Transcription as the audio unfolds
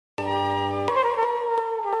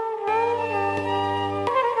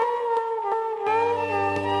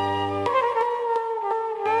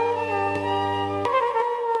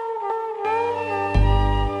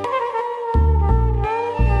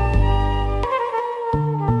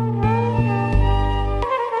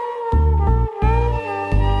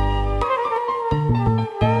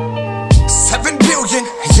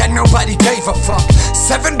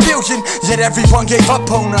billion, yet everyone gave up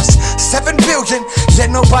on us. 7 billion, yet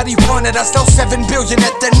nobody wanted us. Those 7 billion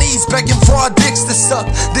at their knees begging for our dicks to suck.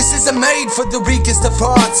 This isn't made for the weakest of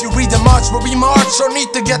hearts. You either march where we march or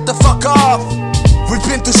need to get the fuck off. We've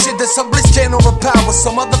been through shit that some bliss can't overpower.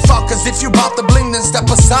 So motherfuckers, if you bout to bling, then step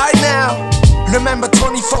aside now. Remember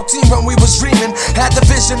 2014 when we was dreaming, had the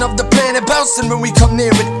vision of the planet bouncing when we come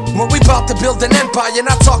near it. When we bout to build an empire,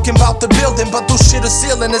 not talking about the building, but those shit a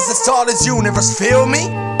ceiling is as tall as universe, feel me?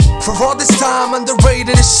 For all this time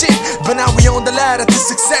underrated as shit, but now we on the ladder to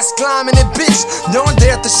success, climbing it, bitch. No one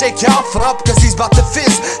dare to shake Alpha up, cause he's about to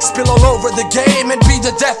fizz, spill all over the game and be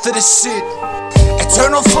the death of this shit.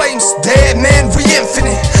 Eternal flames, dead man, we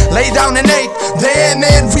infinite. Lay down an 8, dead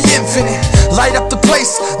man, we infinite. Light up the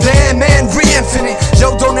place, dead man, we infinite.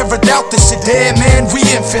 Yo, don't ever doubt this shit, dead man, we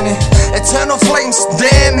infinite. Eternal flames,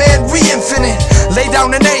 dead man, we infinite. Lay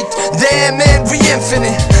down an 8, dead man, we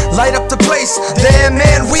infinite. Light up the place, dead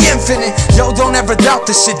man, we infinite. Yo, don't ever doubt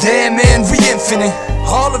this shit, dead man, we infinite.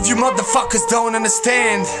 All of you motherfuckers don't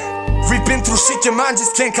understand. We've been through shit your mind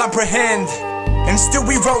just can't comprehend. And still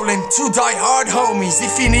we rollin', 2 die-hard homies.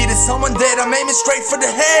 If you needed someone dead, I'm aiming straight for the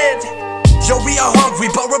head. Yo, we are hungry,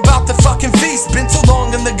 but we're about to fucking feast. Been too long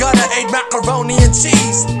in the gutter, ate macaroni and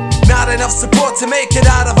cheese. Not enough support to make it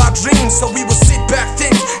out of our dreams, so we will sit back,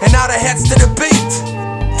 think, and nod our heads to the beat.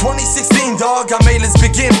 2016, dog, I made let's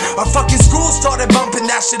begin. Our fucking school started bumping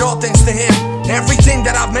that shit, all thanks to him. Everything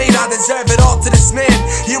that I've made, I deserve it all to this man.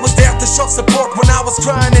 He was there to show support when I was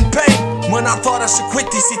crying in pain. When I thought I should quit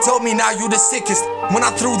this, he told me now you the sickest. When I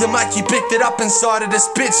threw the mic, he picked it up and started to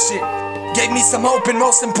spit shit. Gave me some hope and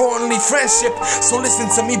most importantly friendship. So listen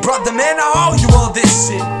to me, brother, man, I owe you all this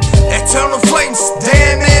shit. Eternal flames,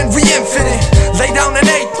 damn man, we infinite. Lay down an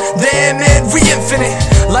 8, damn man, we infinite.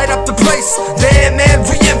 Light up the place, damn man,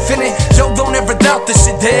 we infinite. Yo, don't ever doubt this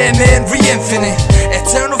shit, damn man, we infinite.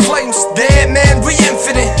 Eternal flames, damn man, we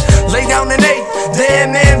infinite. Lay down an 8,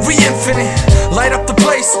 damn man, we infinite. Light up the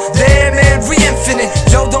place, damn man, we infinite.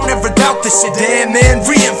 Yo, don't ever doubt this shit, damn man,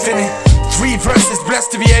 we infinite. 3 verses, blessed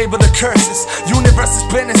to be able to curse us. Universe is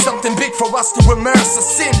planning something big for us to immerse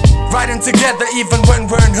us in. Riding together even when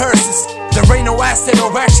we're in hearses. There ain't no asset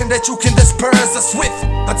or action that you can disperse us with.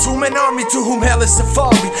 A 2-man army to whom hell is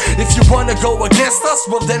safari. If you wanna go against us,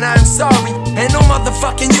 well then I'm sorry. Ain't no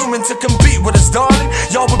motherfucking human to compete with us, darling.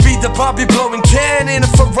 Y'all would be the Bobby blowing can in a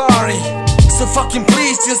Ferrari. So fucking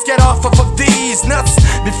please just get off of these nuts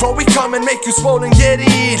before we come and make you swollen get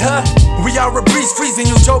eat, huh? We are a breeze freezing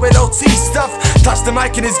you Joe at OT stuff. Touch the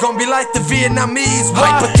mic and it's gonna be like the Vietnamese.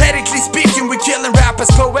 Hypothetically speaking, we killing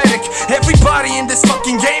rappers poetic. Everybody in this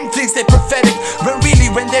fucking game thinks they're prophetic, but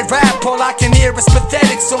really when they rap all I can hear is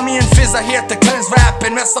pathetic. So me and Fizz are here to cleanse rap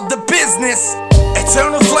and mess up the business.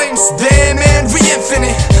 Eternal flames, damn man, we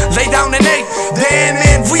infinite. Lay down an 8, damn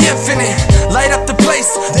man, we infinite. Light up the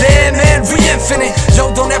place, damn man, we infinite.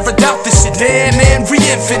 Yo, don't ever doubt this shit, damn man, we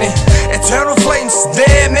infinite. Eternal flames,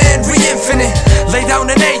 damn man, we infinite. Lay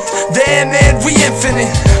down an 8, damn man, we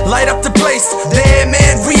infinite. Light up the place, damn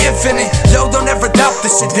man, we infinite. Yo, don't ever doubt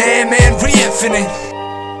this shit, damn man, we infinite.